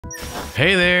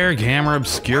Hey there, Gamma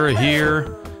Obscura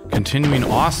here. Continuing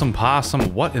Awesome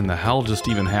Possum. What in the hell just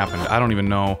even happened? I don't even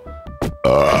know.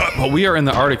 But we are in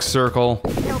the Arctic Circle.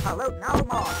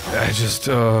 I just,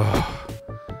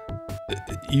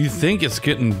 you think it's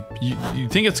getting, you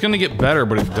think it's gonna get better,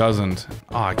 but it doesn't.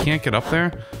 Oh, I can't get up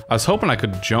there? I was hoping I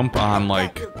could jump on,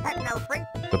 like,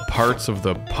 the parts of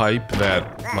the pipe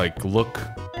that, like, look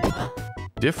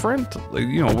different. Like,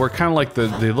 you know, we're kind of like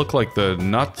they look like the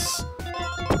nuts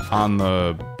on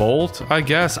the bolt, I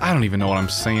guess. I don't even know what I'm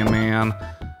saying, man.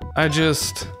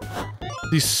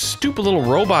 These stupid little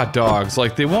robot dogs,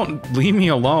 like, they won't leave me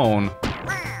alone.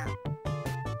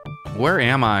 Where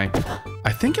am I?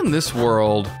 I think in this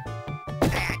world...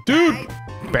 Dude!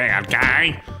 Bad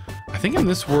guy! I think in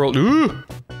this world... Ooh!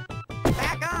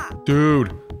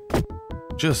 Dude!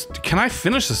 Just... Can I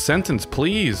finish the sentence,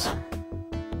 please?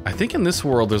 I think in this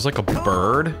world there's like a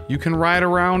bird you can ride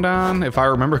around on, if I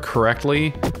remember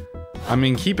correctly. I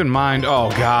mean, keep in mind... Oh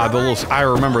god, the little... I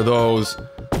remember those.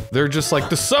 They're just like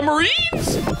the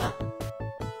submarines!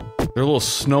 They're little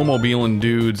snowmobiling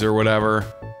dudes or whatever.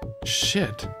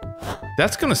 Shit.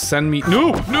 That's gonna send me...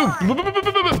 No! No!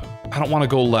 I don't want to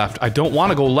go left. I don't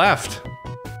want to go left.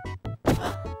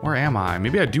 Where am I?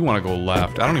 Maybe I do want to go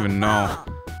left. I don't even know.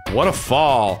 What a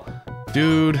fall.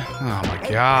 Dude. Oh my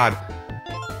god.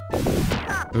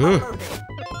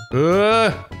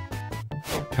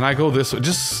 Can I go this way?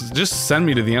 Just send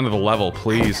me to the end of the level,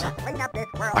 please.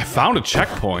 I found a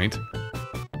checkpoint.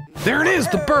 There it is,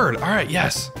 the bird. All right,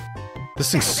 yes.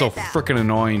 This thing's so freaking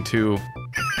annoying too.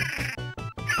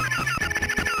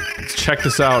 Let's check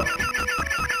this out.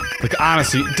 Like,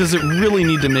 honestly, does it really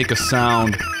need to make a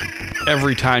sound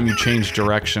every time you change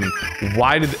direction?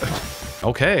 Why did...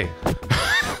 Okay.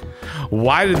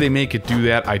 Why did they make it do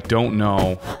that? I don't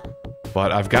know.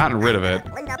 But I've gotten rid of it.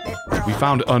 We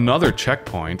found another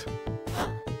checkpoint.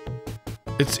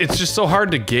 It's just so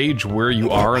hard to gauge where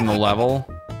you are in the level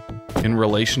in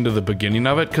relation to the beginning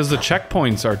of it, because the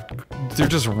checkpoints they're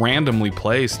just randomly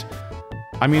placed.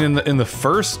 I mean, in the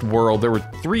first world, there were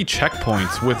 3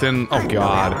 checkpoints within... Oh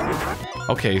god.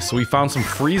 Okay, so we found some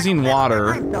freezing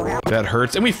water that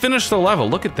hurts, and we finished the level.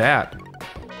 Look at that.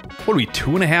 What are we,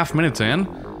 2.5 minutes in?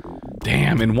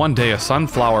 Damn, in one day a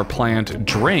sunflower plant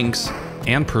drinks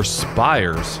and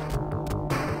perspires.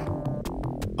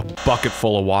 A bucket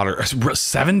full of water.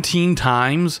 17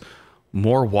 times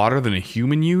more water than a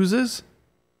human uses?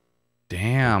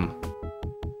 Damn.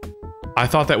 I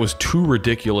thought that was too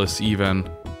ridiculous even.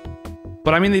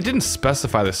 But I mean, they didn't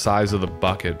specify the size of the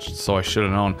bucket, so I should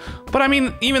have known. But I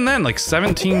mean, even then, like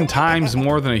 17 times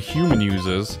more than a human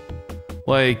uses.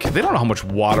 Like, they don't know how much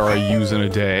water I use in a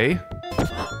day.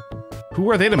 Who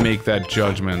are they to make that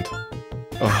judgment?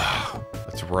 Ugh,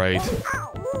 that's right.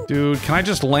 Dude, can I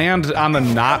just land on the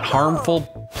not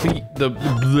harmful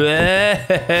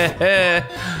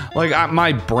like,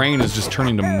 my brain is just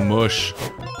turning to mush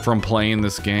from playing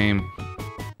this game.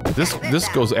 This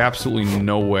goes absolutely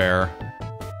nowhere.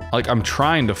 Like, I'm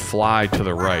trying to fly to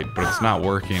the right, but it's not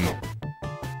working.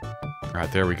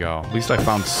 Alright, there we go. At least I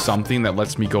found something that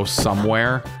lets me go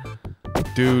somewhere.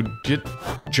 Dude,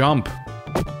 jump.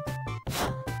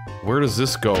 Where does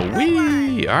this go?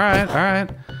 Whee! Alright, alright.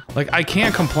 Like, I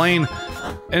can't complain.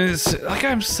 And it's, like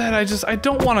I've said, I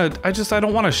don't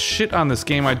wanna shit on this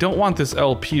game. I don't want this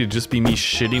LP to just be me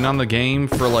shitting on the game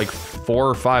for like 4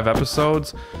 or 5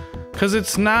 episodes. Cause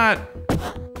it's not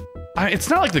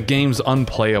like the game's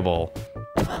unplayable.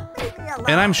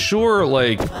 And I'm sure,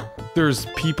 like, there's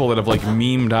people that have, like,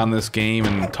 memed on this game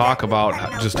and talk about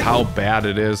just how bad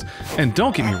it is. And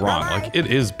don't get me wrong, like, it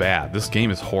is bad. This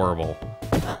game is horrible.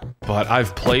 But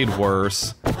I've played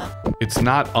worse. It's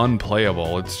not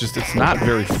unplayable. It's not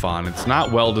very fun. It's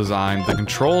not well designed. The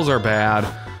controls are bad.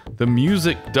 The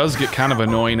music does get kind of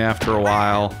annoying after a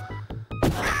while.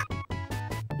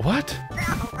 What?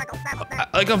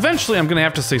 Like, eventually I'm gonna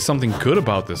have to say something good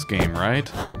about this game, right?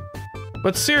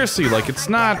 But seriously, like, it's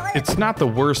not the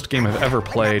worst game I've ever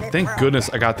played. Thank goodness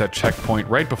I got that checkpoint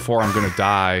right before I'm gonna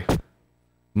die.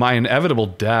 My inevitable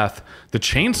death. The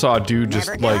chainsaw dude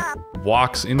just, like,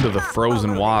 walks into the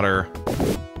frozen water.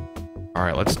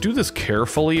 Alright, let's do this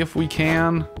carefully if we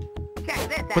can.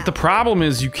 But the problem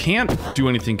is you can't do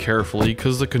anything carefully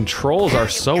because the controls are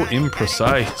so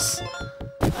imprecise.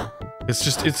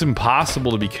 It's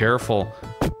impossible to be helpful.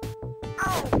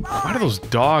 Why do those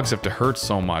dogs have to hurt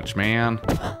so much, man?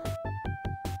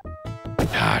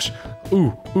 Gosh.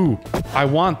 Ooh, I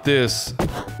want this.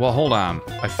 Well, hold on.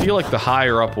 I feel like the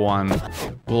higher up one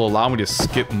will allow me to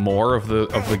skip more of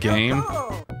the game.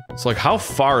 So, like, how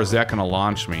far is that gonna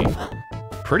launch me?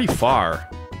 Pretty far.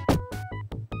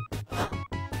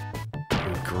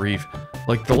 Good grief.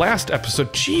 Like, the last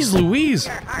episode... Jeez Louise!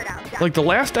 Like, the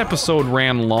last episode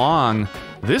ran long.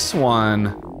 This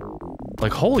one...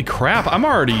 Like, holy crap, I'm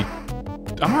already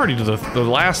to the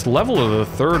last level of the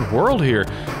third world here.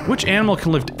 Which animal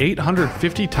can lift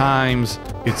 850 times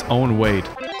its own weight?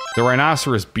 The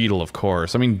rhinoceros beetle, of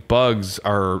course. I mean, bugs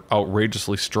are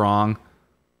outrageously strong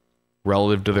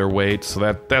relative to their weight, so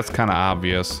that's kind of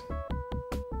obvious.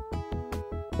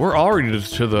 We're already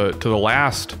to the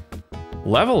last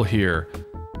level here.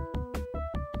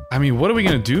 I mean, what are we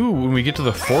gonna do when we get to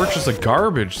the Fortress of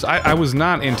Garbage? I was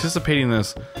not anticipating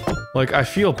this. Like, I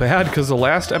feel bad because the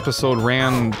last episode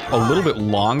ran a little bit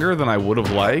longer than I would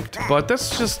have liked, but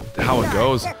that's just how it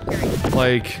goes.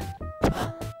 Like,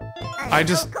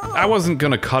 I wasn't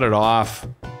gonna cut it off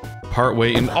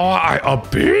partway in. Oh, a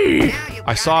bee!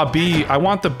 I saw a bee. I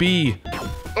want the bee.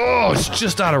 Oh, it's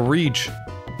just out of reach.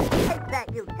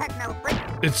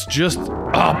 It's just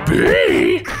a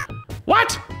bee?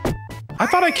 What? I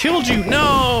thought I killed you.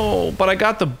 No, but I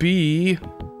got the bee.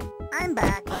 I'm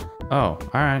back. Oh,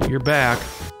 alright, you're back.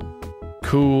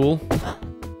 Cool.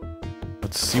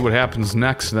 Let's see what happens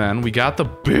next then. We got the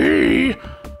bee!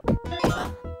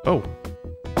 Oh.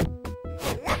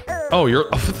 Oh,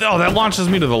 oh, that launches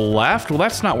me to the left? Well,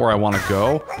 that's not where I want to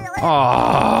go.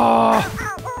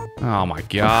 Oh my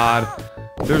god.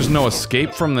 There's no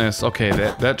escape from this. Okay,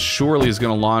 that surely is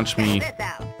gonna launch me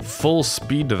full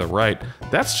speed to the right.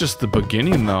 That's just the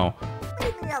beginning, though.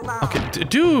 Okay,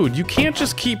 dude, you can't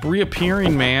just keep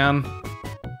reappearing, man.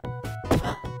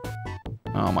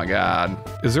 Oh my god.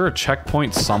 Is there a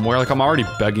checkpoint somewhere? Like, I'm already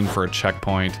begging for a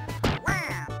checkpoint.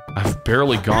 I've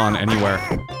barely gone anywhere.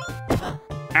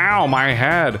 Ow, my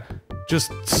head.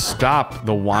 Just stop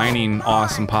the whining,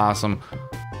 Awesome Possum.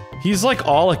 He's like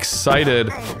all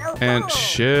excited and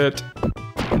shit.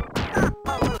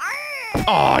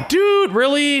 Aw, dude,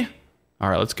 really?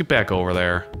 Alright, let's get back over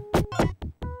there.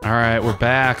 Alright, we're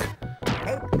back.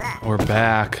 We're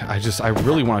back. I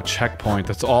really want a checkpoint.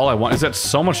 That's all I want. Is that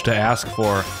so much to ask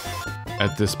for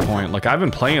at this point? Like, I've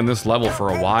been playing this level for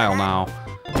a while now.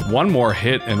 One more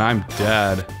hit and I'm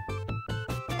dead.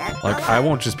 Like, I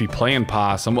won't just be playing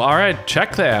Possum. Alright,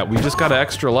 check that. We just got an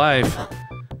extra life.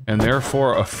 And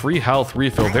therefore, a free health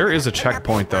refill. There is a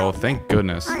checkpoint, though. Thank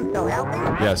goodness.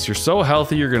 Yes, you're so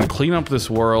healthy, you're gonna clean up this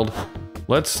world.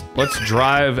 Let's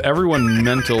drive everyone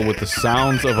mental with the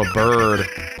sounds of a bird.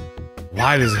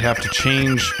 Why does it have to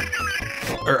change?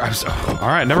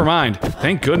 Alright, never mind.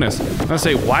 Thank goodness. I'm gonna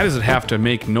say, why does it have to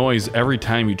make noise every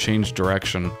time you change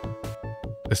direction?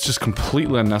 It's just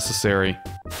completely unnecessary.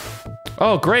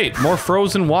 Oh, great! More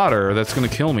frozen water. That's gonna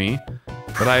kill me.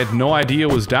 But I had no idea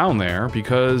was down there,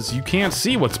 because you can't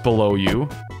see what's below you.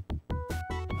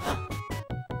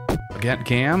 Again,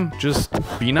 Gam, just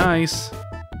be nice.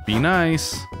 Be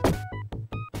nice.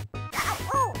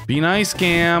 Be nice,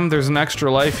 Gam. There's an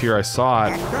extra life here, I saw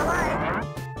it.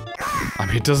 I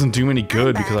mean, it doesn't do me any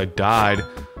good because I died.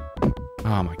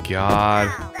 Oh my god.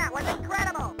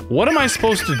 What am I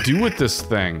supposed to do with this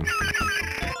thing?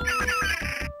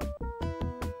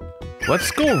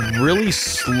 Let's go really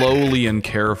slowly and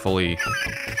carefully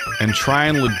and try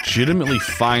and legitimately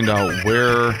find out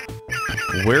where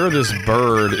this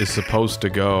bird is supposed to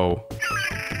go.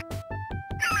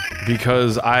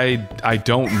 Because I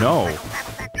don't know.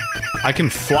 I can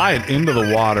fly it into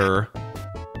the water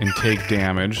and take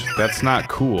damage. That's not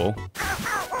cool.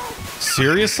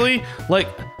 Seriously? Like,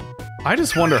 I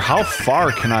just wonder how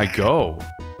far can I go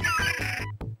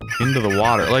into the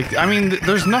water? Like, I mean,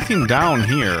 there's nothing down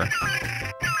here.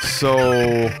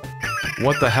 So,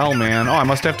 what the hell, man? Oh, I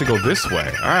must have to go this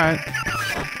way. Alright.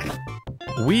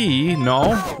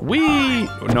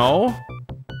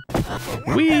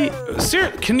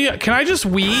 Can I just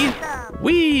wee?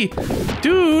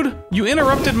 Dude, you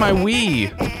interrupted my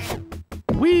wee.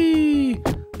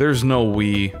 There's no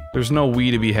wee. There's no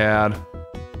wee to be had.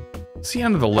 It's the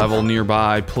end of the level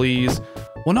nearby, please.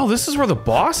 Well, no, this is where the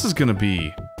boss is gonna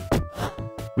be.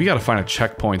 We gotta find a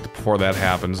checkpoint before that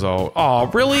happens, though. Oh,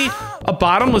 really? A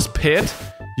bottomless pit?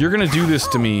 You're gonna do this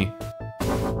to me.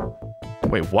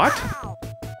 Wait, what?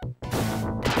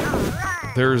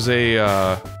 There's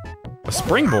a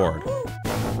springboard.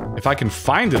 If I can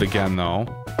find it again, though.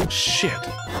 Shit.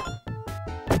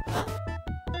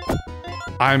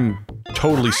 I'm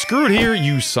totally screwed here,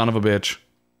 you son of a bitch.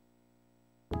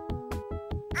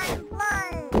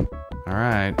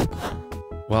 Alright.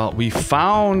 Well, we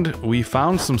found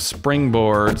some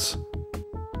springboards.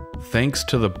 Thanks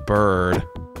to the bird.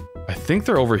 I think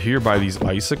they're over here by these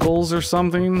icicles or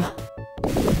something.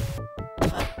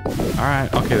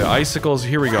 Alright, okay, the icicles,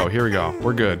 here we go,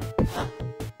 we're good.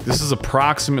 This is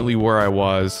approximately where I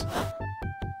was.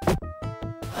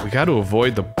 We got to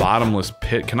avoid the bottomless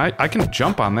pit. Can I can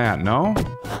jump on that, no?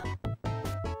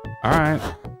 Alright.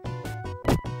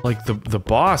 Like, the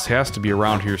boss has to be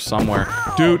around here somewhere.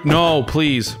 Dude, no,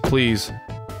 please, please.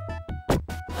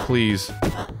 Please.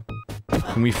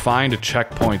 Can we find a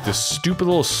checkpoint? This stupid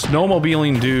little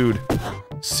snowmobiling dude.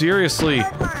 Seriously.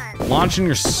 Launching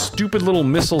your stupid little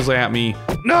missiles at me.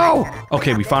 No!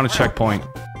 Okay, we found a checkpoint.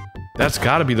 That's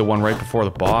gotta be the one right before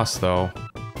the boss, though.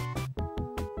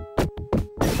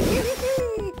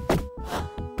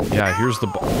 Yeah, here's the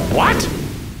what?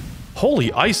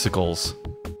 Holy icicles.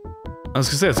 I was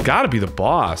gonna say, it's gotta be the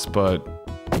boss, but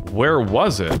where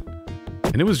was it?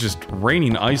 And it was just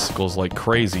raining icicles like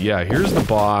crazy. Yeah, here's the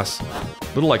boss.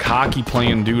 Little, like, hockey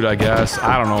playing dude, I guess.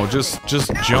 I don't know,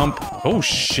 just jump. Oh,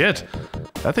 shit.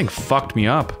 That thing fucked me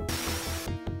up.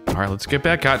 Alright, let's get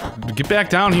back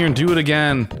down here and do it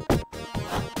again.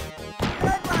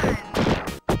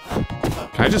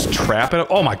 Can I just trap it?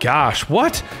 Oh my gosh,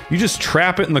 what? You just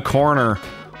trap it in the corner.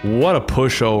 What a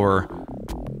pushover.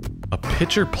 A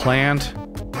pitcher plant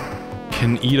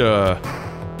can eat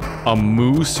a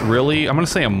moose, really? I'm gonna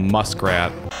say a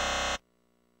muskrat.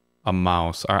 A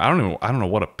mouse. I don't know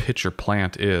what a pitcher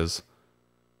plant is.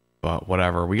 But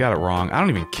whatever, we got it wrong. I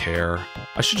don't even care.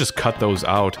 I should just cut those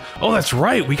out. Oh, that's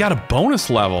right, we got a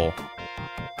bonus level.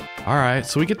 Alright,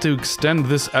 so we get to extend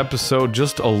this episode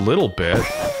just a little bit.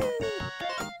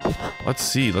 Let's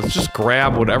see, let's just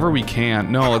grab whatever we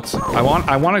can. No, I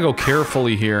want to go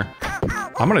carefully here.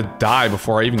 I'm gonna die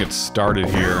before I even get started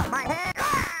here.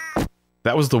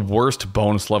 That was the worst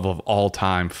bonus level of all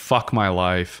time. Fuck my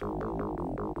life.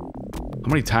 How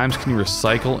many times can you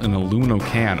recycle an aluminum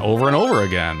can? Over and over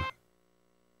again.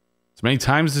 As many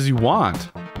times as you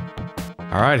want.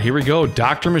 Alright, here we go.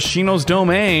 Dr. Machino's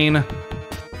domain.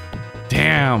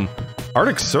 Damn.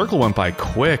 Arctic Circle went by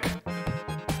quick.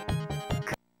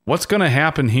 What's gonna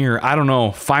happen here? I don't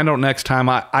know. Find out next time.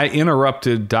 I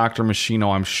interrupted Dr.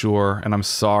 Machino, I'm sure, and I'm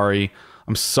sorry.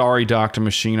 I'm sorry, Dr.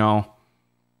 Machino.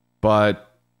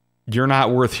 But you're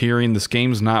not worth hearing. This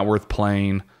game's not worth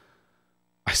playing.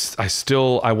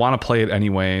 I want to play it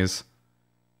anyways.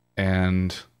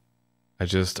 And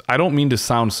I don't mean to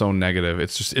sound so negative.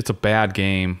 It's a bad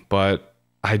game, but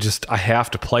I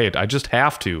have to play it. I just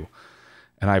have to.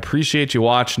 And I appreciate you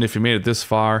watching if you made it this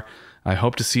far. I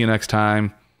hope to see you next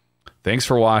time. Thanks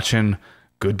for watching.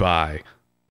 Goodbye.